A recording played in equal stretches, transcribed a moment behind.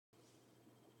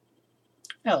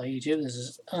Hello YouTube, this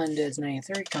is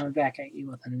Undeads93 coming back at you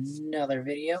with another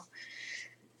video.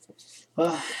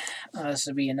 Well, this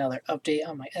will be another update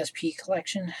on my SP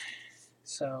collection.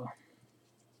 So,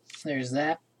 there's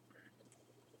that,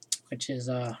 which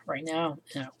is right now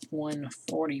at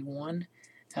 141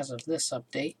 as of this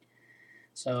update.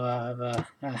 So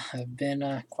I've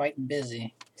been quite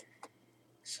busy.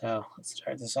 So let's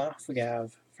start this off. We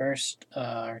have first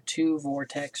our two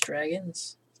Vortex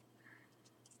Dragons.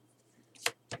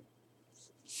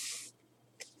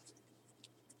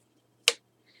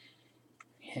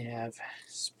 We have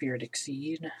Spirit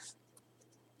Exceed,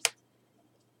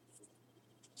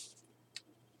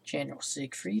 General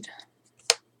Siegfried,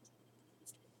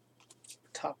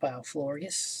 Top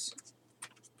Florius,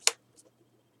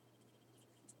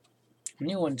 a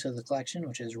new one to the collection,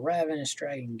 which is Ravenous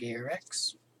Dragon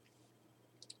Garex,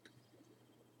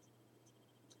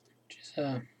 which is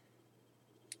a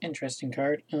interesting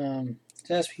card. The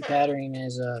SP patterning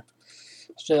is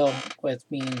still, with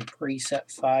being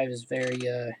preset 5, is very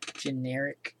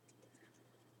generic.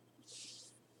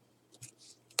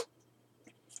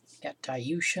 Got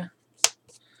Tayusha.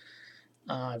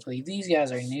 I believe these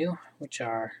guys are new, which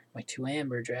are my two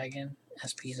Amber Dragon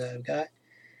SPs that I've got.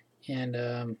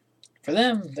 And for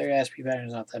them, their SP pattern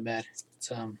is not that bad.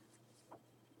 It's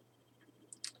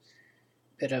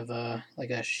bit of like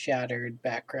a shattered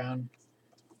background.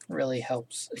 Really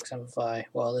helps exemplify,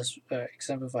 well, this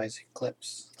exemplifies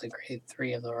Eclipse, the grade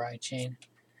 3 of the Rai chain.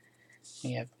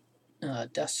 We have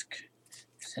Dusk,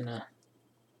 it's in the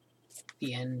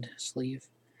end sleeve,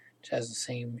 which has the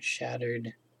same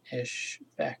shattered-ish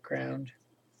background.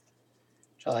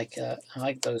 Which I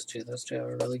like those two. Those two have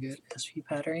a really good SP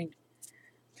patterning.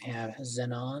 We have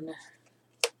Xenon.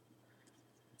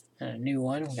 And a new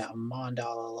one, we got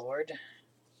Mandala Lord,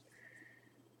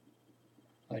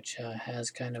 which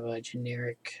has kind of a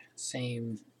generic,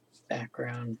 same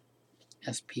background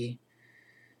SP.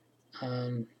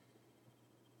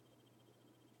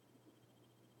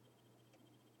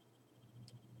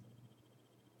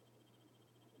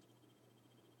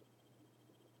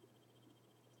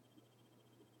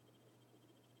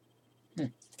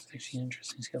 It's actually an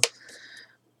interesting skill.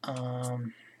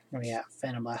 We got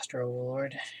Phantom Blaster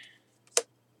Overlord.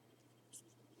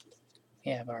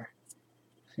 We have our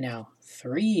now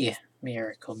 3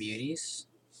 Miracle Beauties.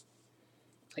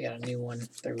 I got a new one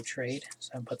through trade,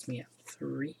 so that puts me at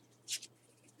 3.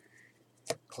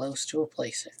 Close to a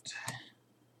playset.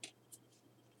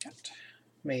 Got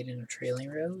Maiden of Trailing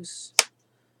Rose.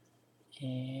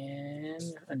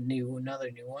 And another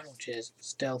new one, which is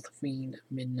Stealth Fiend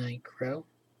Midnight Crow.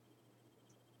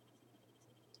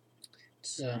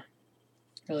 It's a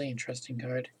really interesting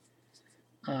card.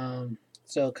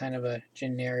 Still kind of a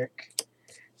generic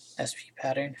SP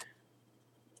pattern.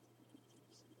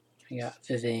 We got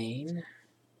Vivane,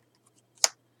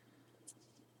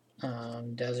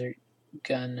 Desert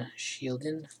Gun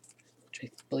Shieldin, which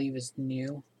I believe is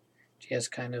new. She has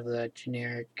kind of the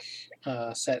generic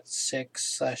set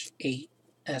 6/8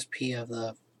 SP of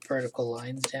the vertical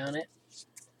lines down it.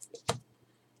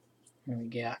 And we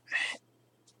got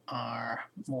our,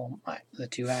 the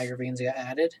two Agravains got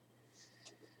added,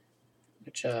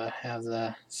 which have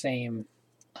the same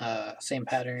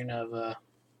pattern of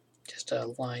just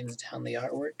lines down the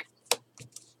artwork,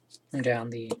 down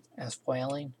the as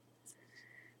foiling.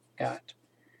 Got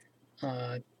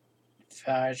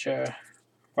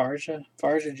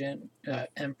Varjagen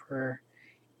Emperor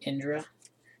Indra,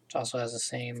 which also has the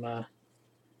same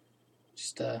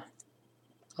just a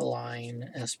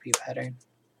line SP pattern.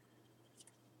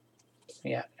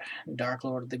 We got Dark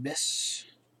Lord of the Abyss,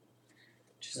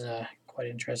 which is quite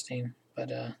interesting,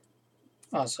 but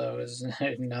also is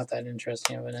not that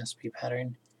interesting of an SP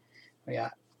pattern. We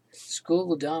got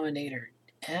School Dominator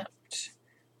Apt,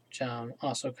 which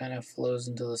also kind of flows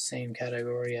into the same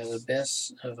category as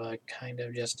Abyss, of a kind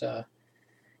of just a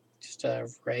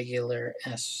regular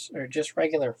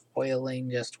regular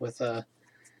foiling, just with a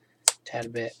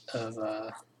tad bit of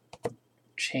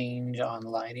change on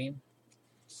lighting.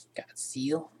 Got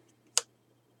Seal,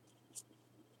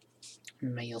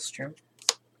 Maelstrom.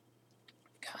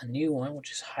 Got a new one,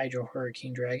 which is Hydro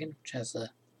Hurricane Dragon, which has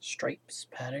a stripes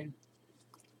pattern.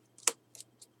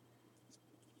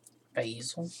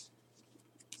 Basil,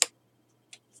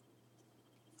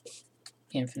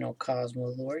 Infinite Cosmo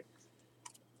Lord,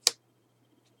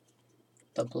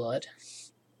 the Blood,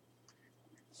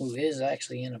 who is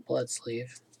actually in a blood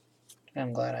sleeve.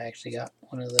 I'm glad I actually got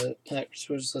one of the, that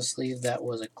was the sleeve that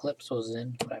was Eclipse was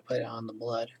in, but I put it on the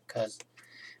Blood because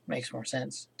it makes more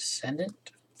sense.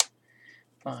 Descendant,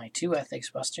 my 2 Ethics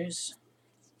Busters,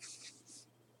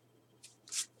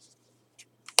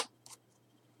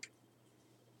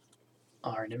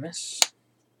 Artemis,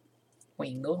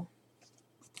 Wingle,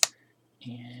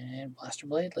 and Blaster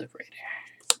Blade Liberator.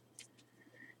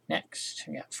 Next,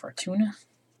 we got Fortuna,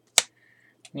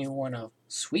 new one of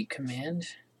Sweet Command,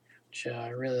 which I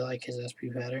really like his SP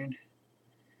pattern.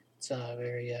 It's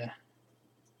very,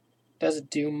 doesn't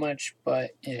do much,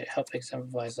 but it helps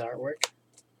exemplify the artwork.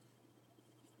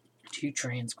 2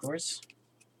 Transcores.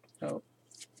 Oh.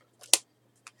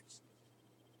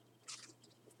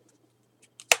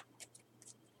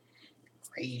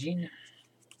 Raging.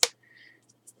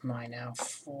 Mine now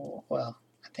 4, well,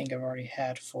 I think I've already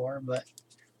had 4, but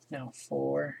now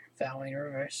 4 Vowing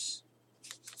Reverse.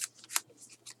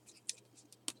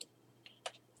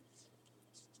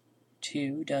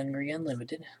 2 Dungry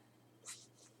Unlimited.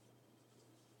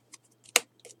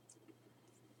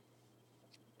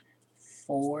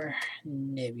 4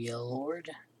 Nebula Lord.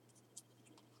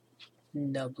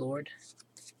 Nub Lord.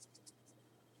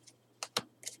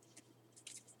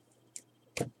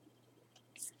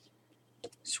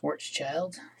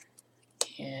 Schwarzschild.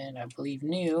 And I believe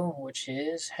new, which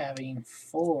is having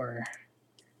 4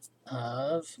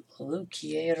 of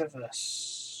Luquier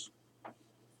Reverse.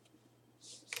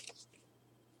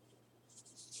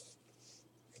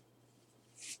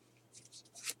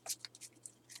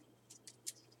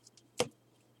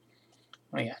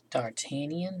 We got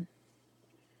D'Artagnan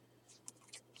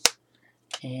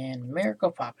and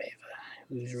Miracle Pop Ava,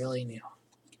 who's really new.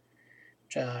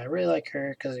 Which, I really like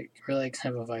her because it really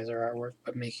exemplifies her artwork,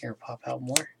 but making her pop out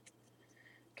more.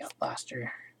 Got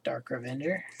Blaster Dark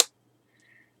Revenger,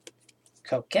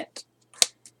 Coquette,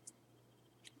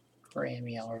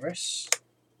 Ramiel Reverse,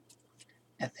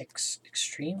 Ethics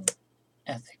Extreme,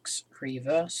 Ethics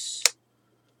Reverse,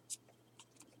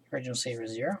 Original Saber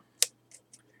 0,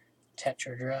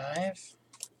 Tetra Drive,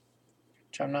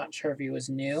 which I'm not sure if he was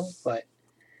new, but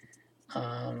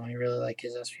I really like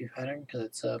his SP pattern because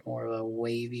it's more of a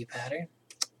wavy pattern.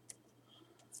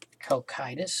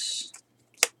 Cocytus,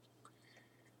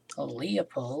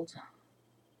 Leopold,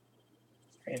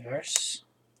 Reverse,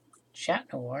 Chat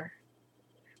Noir,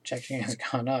 which actually has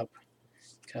gone up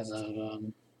because of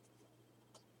the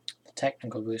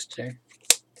technical booster.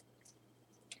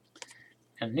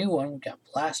 And a new one, we got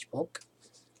Blast Bulk,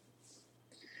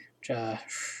 which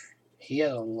he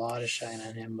has a lot of shine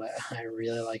on him, but I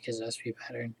really like his SP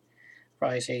pattern.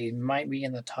 Probably say he might be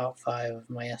in the top 5 of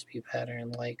my SP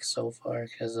pattern like so far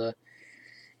because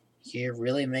he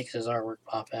really makes his artwork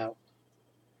pop out.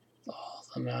 All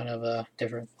the amount of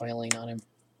different foiling on him.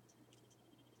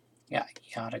 We got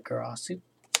Yatagarasu.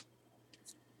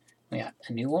 We got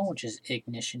a new one, which is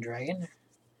Ignition Dragon,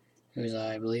 who's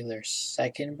I believe their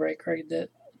 2nd break rate that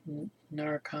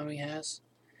Narukami has.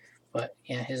 But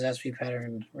yeah, his SP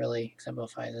pattern really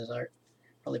exemplifies his art.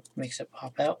 Really makes it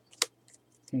pop out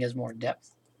and gives more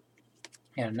depth.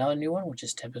 And another new one, which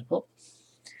is Tempest Bolt.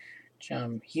 Which,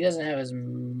 he doesn't have as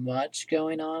much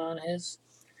going on his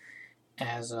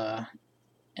as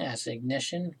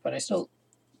Ignition, but I still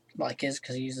like his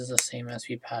because he uses the same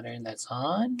SP pattern that's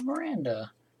on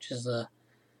Miranda, which is the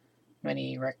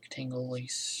many rectangle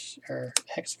or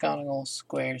hexagonal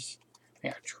squares. We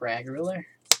got Drag Ruler.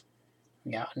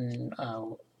 We got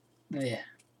the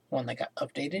one that got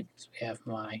updated. So we have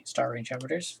my Star Range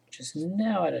Arbiters, which is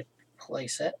now at a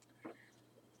playset.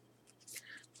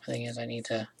 The thing is, I need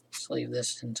to sleeve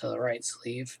this into the right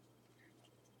sleeve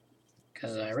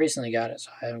because I recently got it,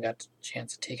 so I haven't got the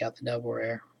chance to take out the double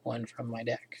rare one from my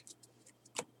deck.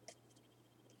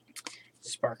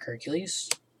 Spark Hercules,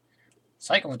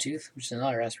 Cyclone Tooth, which is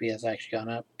another SP that's actually gone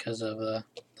up because of the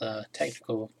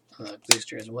technical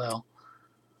booster as well.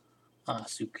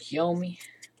 Tsukuyomi,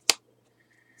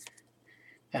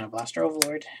 and a Blaster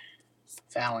Overlord,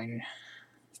 Vowing.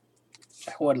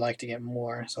 I would like to get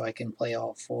more so I can play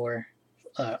all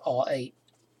 8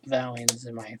 Vowings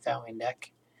in my Vowing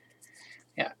deck.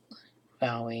 Yeah,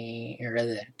 Vowing, or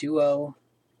the Duo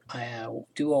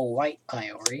White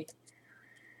Iori,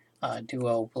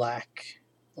 Duo Black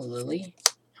Lily.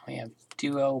 We have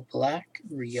Duo Black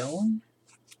Rion.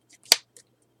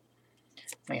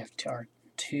 We have our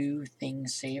 2 Thing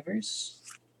Savers.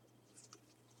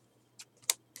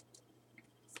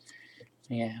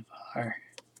 We have our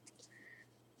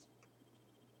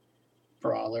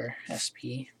Brawler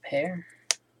SP pair.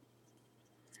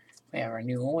 We have our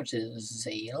new one, which is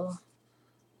Zale,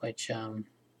 which yeah,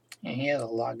 he has a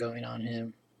lot going on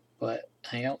him, but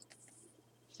I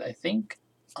think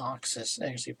Oxus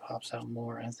actually pops out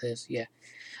more of this. Yeah,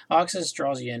 Oxus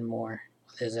draws you in more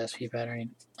with his SP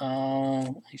pattern.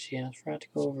 Actually, I forgot to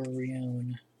go over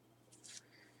Rion.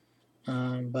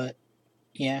 But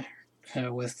yeah,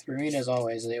 With Rune, as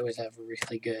always, they always have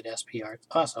really good SP art.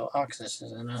 Also, Oxus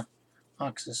is in a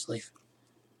Oxus leaf.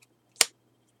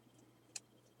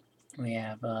 We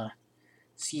have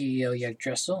CEO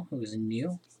Yggdrasil, who is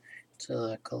new to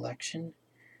the collection.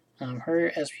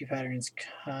 Her SP pattern is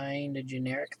kind of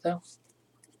generic, though.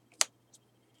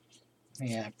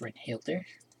 We have Brynhildr,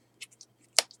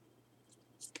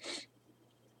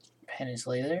 Penance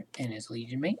Laser, and his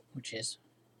Legion mate, which is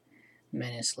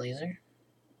Menace Laser.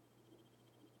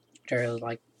 I really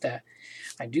like that.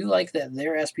 I do like that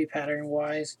their SP pattern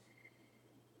wise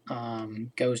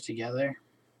goes together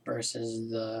versus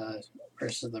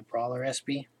the Brawler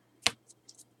SP.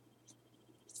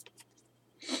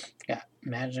 Got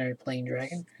Imaginary Plane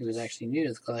Dragon, who is actually new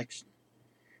to the collection.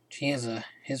 He has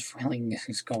his foiling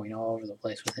is going all over the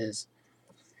place with his.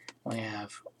 We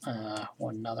have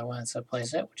another one that's a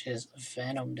playset, which is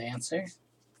Venom Dancer.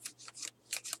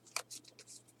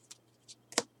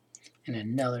 And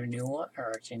another new one,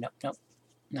 or actually, nope,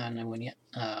 not a new one yet.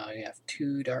 We have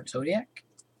 2 Dark Zodiac.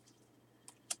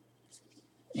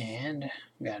 And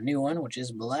we got a new one, which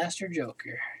is Blaster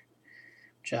Joker.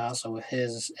 Which also, with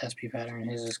his SP pattern,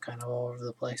 his is kind of all over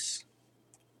the place.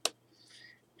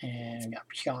 And we got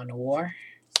Pure Noir,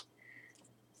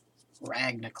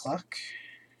 Ragnarok,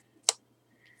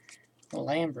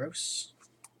 Lambros,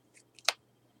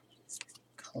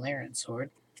 Clarence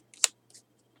Sword,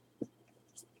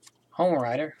 Home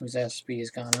Rider, whose SP has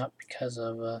gone up because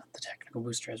of the technical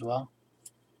booster as well.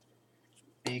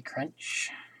 Big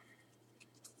Crunch,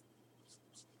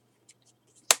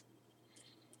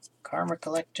 Karma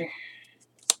Collector,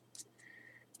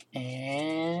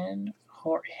 and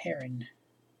Heron.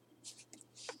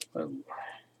 Whoa.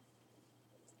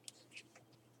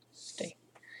 Stay.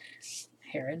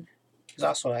 Heron has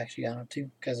also actually gone up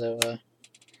too because of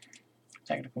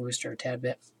technical booster a tad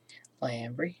bit.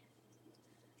 Lambry.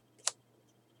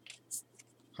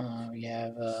 We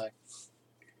have what's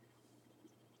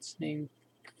his name?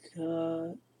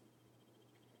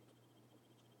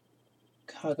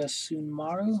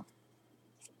 Kagasunmaru.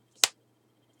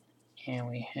 And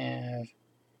we have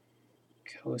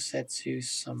Kosetsu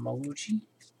Samoji,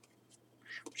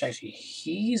 which actually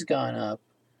he's gone up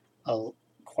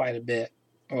quite a bit,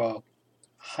 well,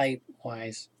 hype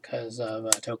wise, because of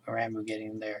Tokoramu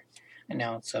getting their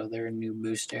announced of their new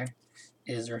booster,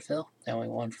 Israfil, the only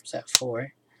one from set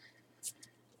 4.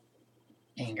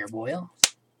 Anger Boil,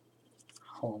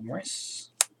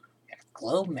 Homerus,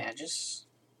 Globe Magus,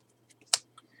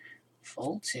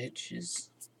 Voltages,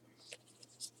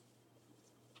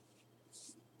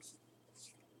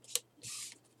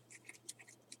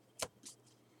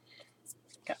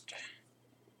 got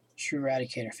True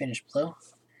Eradicator Finish Blow.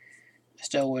 I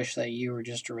still wish that you were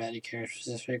just Eradicator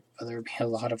specific, but there would be a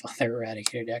lot of other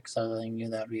Eradicator decks other than you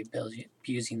that would be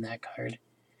abusing that card.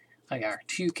 I got our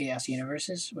 2 Chaos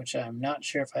Universes, which I'm not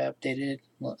sure if I updated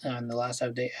on the last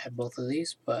update. I had both of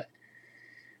these, but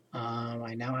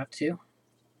I now have 2,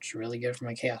 which is really good for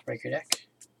my Chaos Breaker deck.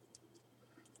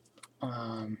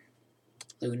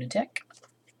 Lunatic,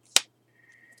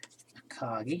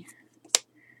 Akagi,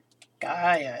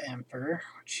 Gaia Emperor,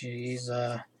 which he's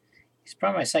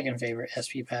probably my second favorite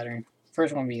SP pattern.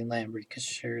 First one being Lambry,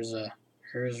 because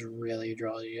hers really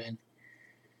draws you in.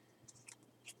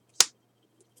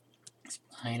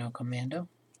 Spino Commando,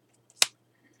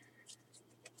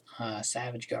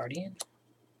 Savage Guardian,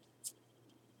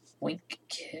 Wink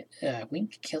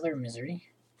Killer Misery,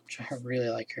 which I really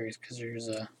like hers because there's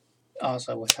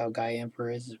also with how Gaia Emperor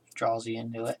is, it draws you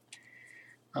into it.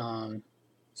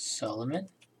 Solomon,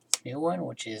 new one,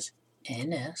 which is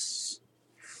NS,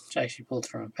 which I actually pulled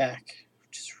from a pack,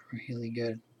 which is really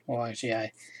good. Well, actually,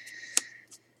 I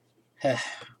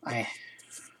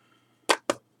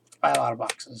buy a lot of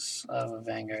boxes of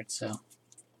Vanguard, so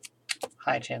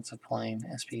high chance of playing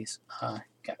SPs.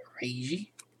 Got Reiji,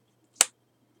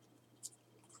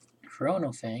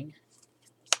 Chronofang.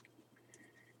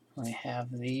 We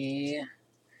have the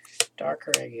Dark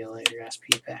Regulator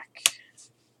SP pack,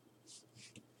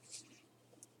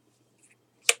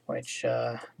 which 2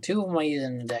 of them I use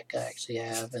in the deck I actually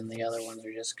have, and the other ones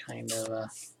are just kind of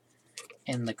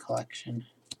in the collection.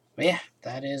 But yeah,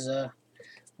 that is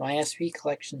my SP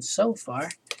collection so far.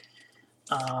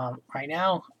 Right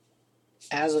now,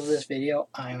 as of this video,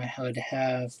 I would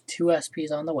have 2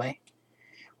 SPs on the way,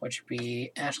 which would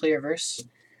be Ashley Reverse,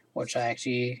 which I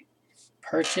actually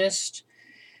purchased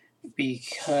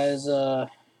because I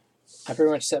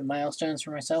pretty much set milestones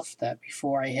for myself that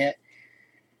before I hit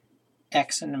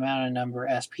X amount of number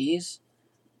SPs,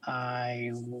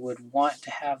 I would want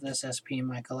to have this SP in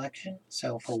my collection.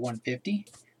 So for 150,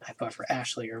 I put for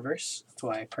Ashley Reverse. That's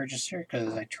why I purchased her,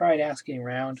 because I tried asking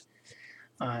around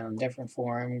on different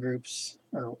forum groups,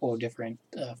 or different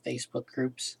Facebook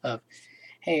groups of,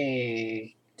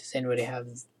 hey, does anybody have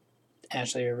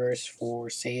Ashley Reverse for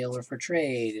sale or for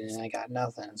trade? And I got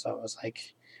nothing. So I was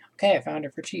like, okay, I found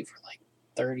her for cheap for like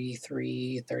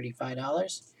 $33,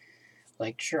 $35.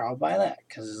 Like, sure, I'll buy that,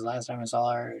 because last time I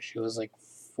saw her, she was like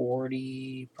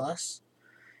 40 plus,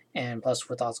 and plus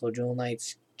with also Jewel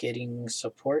Knights getting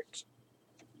support,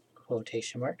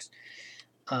 quotation marks,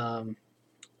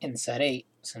 in set 8,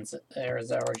 since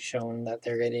there's already shown that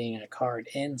they're getting a card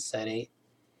in set 8,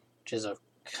 which is a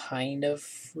kind of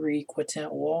free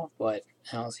Quintet wall, but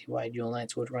I don't see why Jewel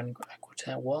Knights would run a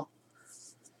Quintet wall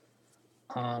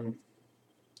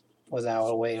without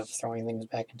a way of throwing things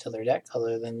back into their deck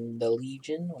other than the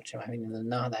Legion, which I mean is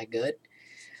not that good.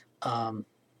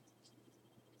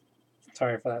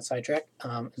 Sorry for that sidetrack.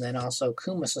 And then also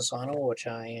Kuma Sasano, which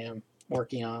I am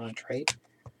working on a trade.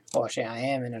 Well, actually, I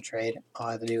am in a trade. All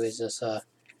I have to do is just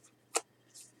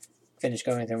finish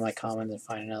going through my commons and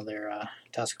find another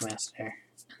Taskmaster.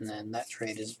 And then that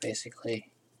trade is basically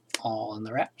all in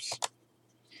the wraps.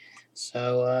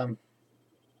 So,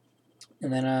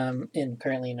 and then I'm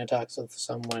currently in the talks with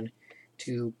someone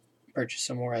to purchase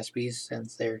some more SPs,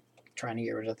 since they're trying to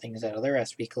get rid of things out of their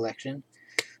SP collection.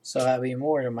 So that'll be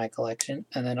more to my collection.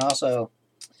 And then also,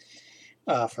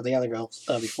 for the other girls,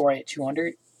 before I hit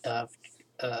 200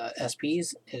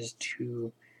 SPs, is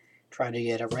to try to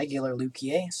get a regular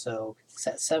Luquier, so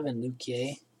set 7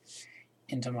 Luquier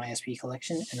into my SP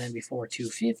collection. And then before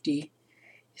 250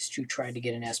 is to try to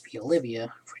get an SP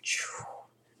Olivia, which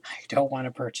I don't want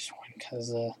to purchase one, because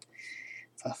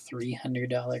it's a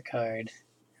 $300 card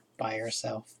by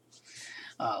herself.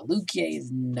 Luquier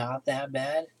is not that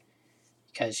bad,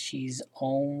 because she's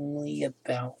only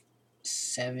about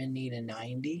 70 to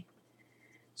 90.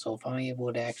 So if I'm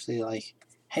able to actually, like,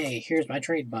 hey, here's my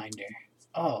trade binder.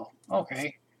 Oh,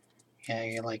 okay. Yeah,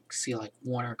 you like see like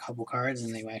one or a couple cards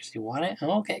and they actually want it.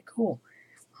 Oh, okay, cool.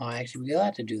 I'll actually be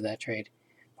glad to do that trade.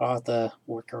 But I'll have to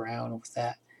work around with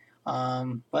that.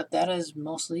 But that is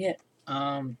mostly it.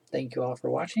 Thank you all for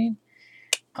watching.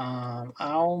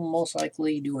 I'll most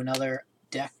likely do another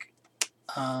deck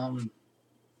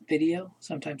video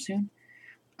sometime soon.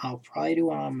 I'll probably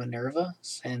do on Minerva,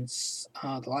 since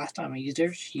the last time I used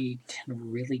her, she did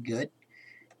really good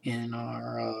in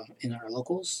our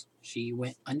locals. She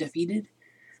went undefeated,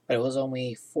 but it was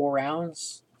only 4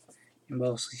 rounds, and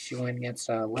mostly she went against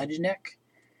a Legend deck,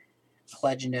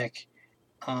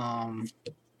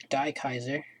 Die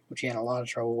Kaiser, which he had a lot of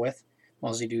trouble with,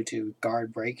 mostly due to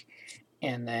guard break,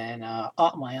 and then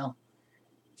Otmile,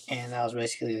 and that was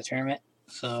basically the tournament.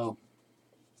 So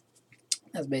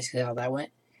that's basically how that went.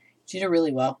 She did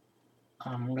really well.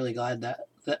 I'm really glad that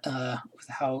with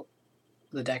how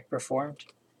the deck performed.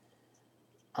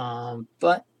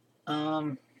 But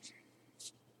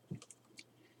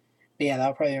yeah,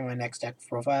 that'll probably be my next deck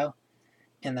profile,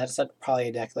 and that's probably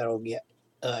a deck that'll get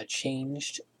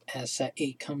changed as set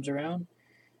 8 comes around,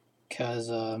 because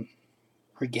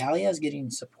Regalia is getting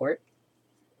support.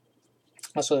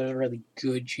 Also, there's a really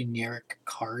good generic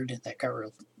card that got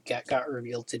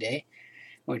revealed today,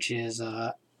 which is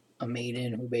a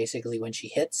maiden who basically, when she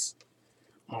hits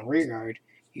on rearguard,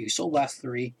 you Soul Blast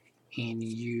 3 and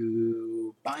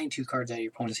you bind 2 cards out of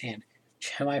your opponent's hand,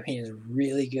 which in my opinion is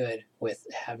really good with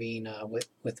having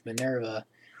with Minerva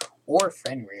or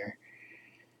Fenrir,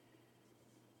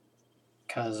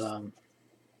 because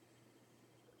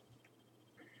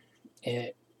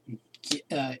it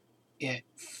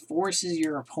forces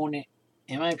your opponent,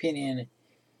 in my opinion.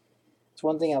 It's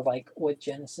one thing I like with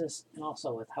Genesis, and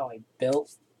also with how I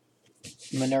built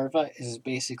Minerva, is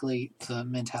basically the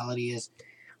mentality is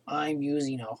I'm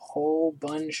using a whole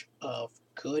bunch of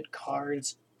good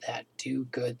cards that do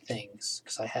good things.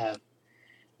 Because I have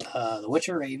the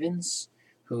Witcher Ravens,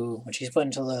 who, when she's put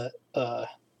into the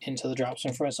drop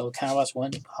zone for us, so counterblast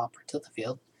 1, pop her to the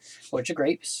field. Witcher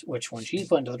Grapes, which when she's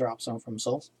put into the drop zone from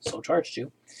Soul charge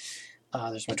 2.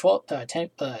 There's my 12k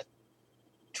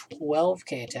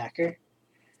attacker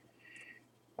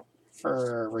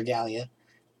for Regalia.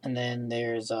 And then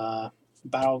there's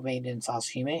Battle Maiden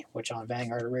Sashime, which on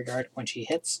Vanguard or Rearguard, when she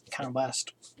hits,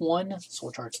 Counterblast 1,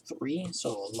 Soul Charge 3, so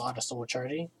a lot of soul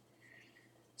charging,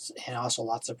 and also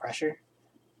lots of pressure,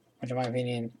 which in my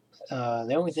opinion,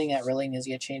 the only thing that really needs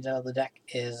to get changed out of the deck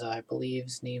is, I believe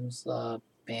his name's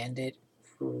Bandit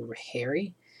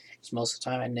Harry, because most of the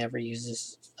time I never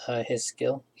use his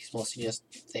skill, he's mostly just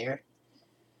there.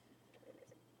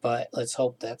 But let's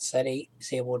hope that set 8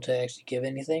 is able to actually give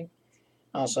anything.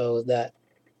 Also, that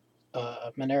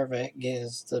Minerva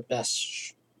gives the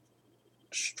best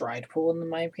stride pool in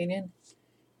my opinion,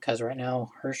 because right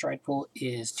now her stride pool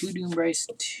is 2 Doombrace,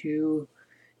 2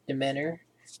 Dementor,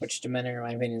 which Dementor in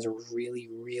my opinion is a really,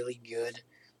 really good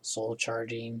soul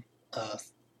charging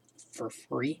for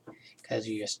free, because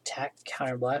you just attack,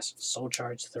 counterblast, soul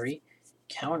charge 3,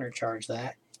 counter charge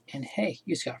that, and hey,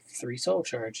 you just got 3 soul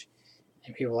charge.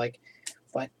 And people are like,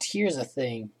 but Tier's a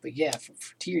thing. But yeah, for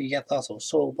Tier you got also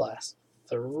soul blast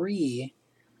 3.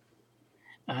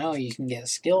 I know you can get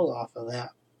skills off of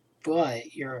that,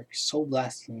 but you're soul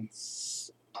blasting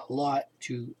a lot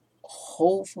to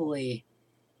hopefully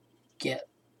get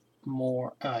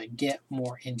more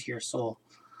into your soul.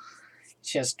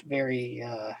 It's just very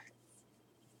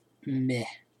meh.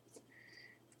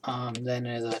 Then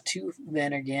there's a 2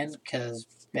 Vanguard, because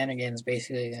Vanguard is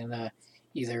basically gonna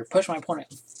either push my opponent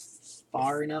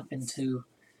far enough into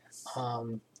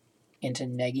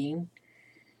negging,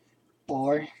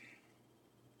 or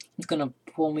it's gonna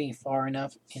pull me far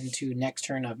enough into next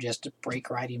turn of just break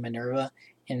riding Minerva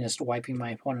and just wiping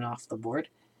my opponent off the board.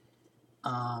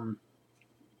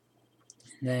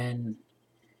 Then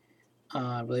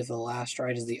I believe the last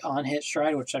stride is the on-hit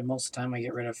stride, which most of the time I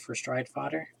get rid of for stride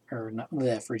fodder, or not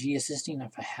for G-assisting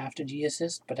if I have to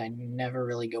G-assist, but I never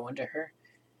really go into her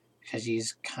because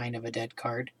she's kind of a dead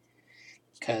card.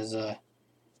 Because, in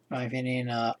my opinion,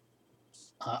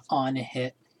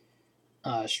 on-hit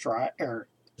stride or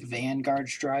Vanguard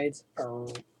strides are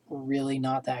really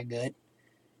not that good.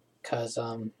 Because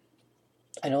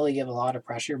I know they give a lot of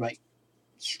pressure, but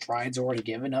strides already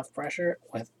give enough pressure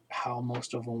with how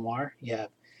most of them are. You have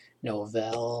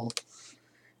Novell,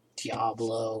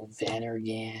 Diablo,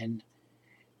 Vannergan,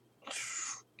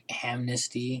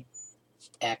 Amnesty,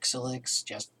 Exilix,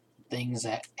 just things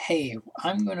that, hey,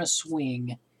 I'm going to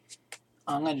swing,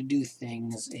 I'm going to do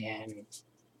things, and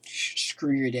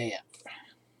screw your day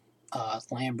up.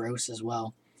 Lambros as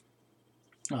well.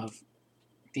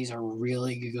 These are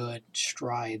really good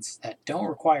strides that don't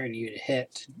require you to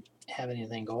hit to have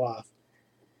anything go off.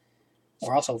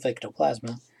 Or also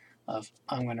Victoplasma of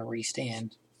I'm going to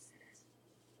restand.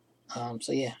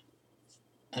 So yeah,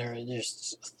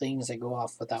 there's things that go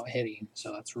off without hitting,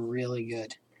 so that's really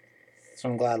good. So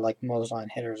I'm glad like most on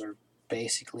hitters are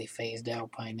basically phased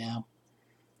out by now.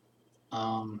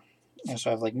 And so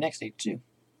I have like next stage too.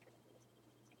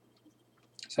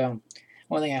 So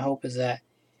one thing I hope is that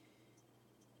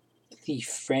the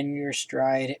Fenrir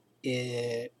stride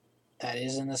that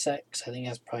is in the set, because I think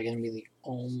that's probably going to be the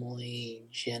only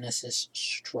Genesis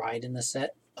stride in the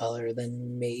set, other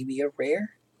than maybe a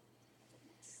rare.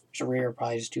 Which a rare will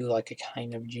probably just do like a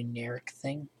kind of generic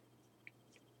thing.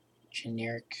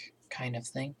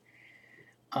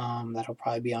 That'll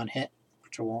probably be on hit,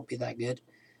 which won't be that good.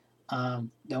 The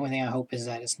only thing I hope is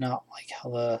that it's not like how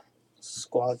the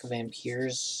Squalic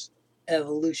Vampires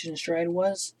evolution stride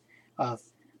was.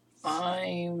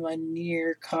 I'm a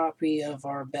near copy of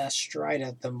our best stride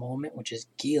at the moment, which is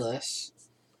Gillis.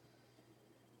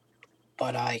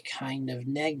 But I kind of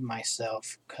negged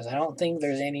myself, because I don't think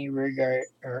there's any regard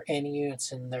or any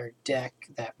units in their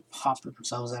deck that pop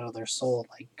themselves out of their soul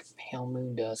like Pale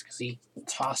Moon does, because he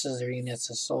tosses their units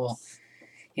of soul.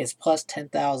 It's plus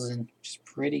 10,000, which is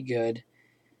pretty good.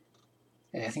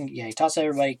 I think, yeah, he tosses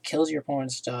everybody, kills your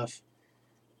opponent's stuff,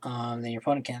 then your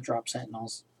opponent can't drop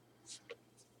Sentinels.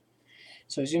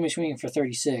 So he's going to be swinging for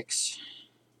 36,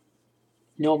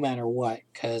 no matter what,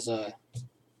 because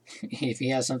if he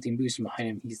has something boosting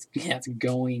behind him, that's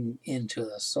going into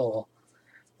the soul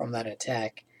from that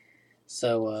attack.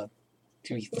 So it's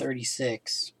going to be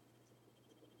 36.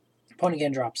 Opponent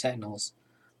can drop Sentinels,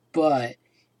 but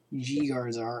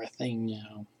G-Guards are a thing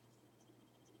now.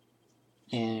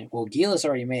 And, well, Gillis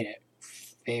already made it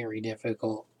very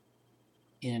difficult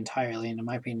entirely, and in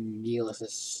my opinion, Gillis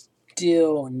is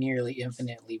still nearly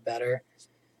infinitely better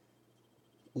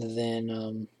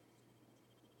than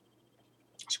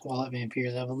Squalid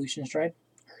Vampire's Evolution Stride,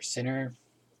 or Skinner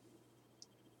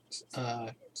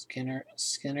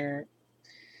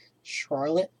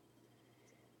Charlotte.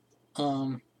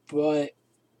 But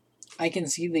I can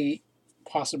see the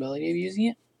possibility of using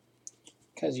it,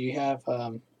 because you have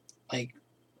like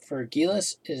for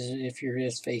Gillis is if you're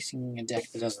just facing a deck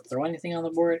that doesn't throw anything on the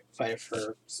board, but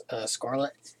for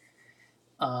Scarlet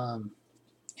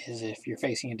is if you're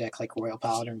facing a deck like Royal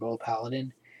Paladin, Gold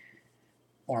Paladin,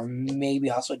 or maybe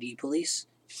also D-Police,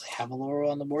 if they have a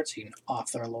Laurel on the board, so you can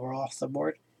off their Laurel off the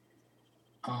board.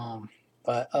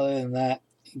 But other than that,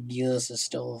 Gillis is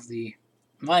still in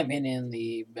my opinion,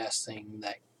 the best thing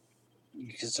that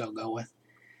you can still go with.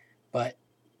 But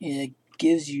it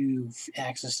gives you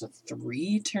access to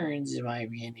 3 turns, in my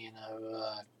opinion,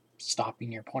 of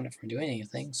stopping your opponent from doing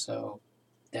anything. So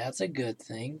that's a good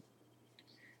thing.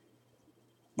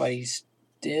 But he's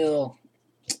still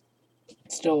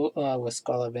with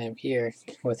Scarlet Vampire,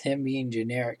 with him being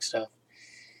generic stuff,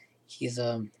 he's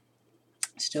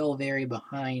still very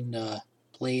behind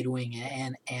Bladewing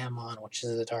and Ammon, which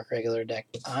is the Dark Regular deck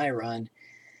I run,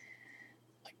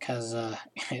 because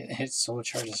its Soul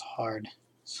Charge is hard.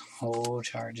 Soul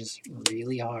Charge is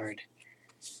really hard.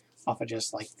 Off of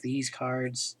just like these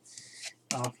cards,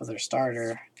 off of their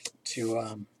starter,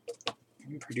 to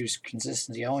produce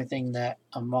consistency. The only thing that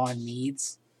Ammon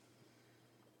needs,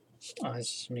 it's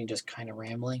just me just kind of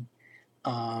rambling,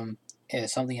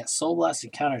 is something that Soul Blast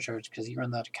and Counter Charge, because he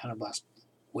runs out of Counter Blast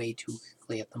way too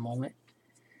quickly at the moment.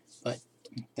 But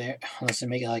there, unless they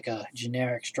make it like a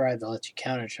generic stride that lets you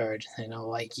counter charge, and I'm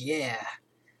like, yeah,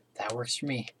 that works for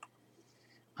me.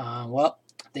 Well,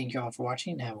 thank you all for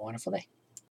watching and have a wonderful day.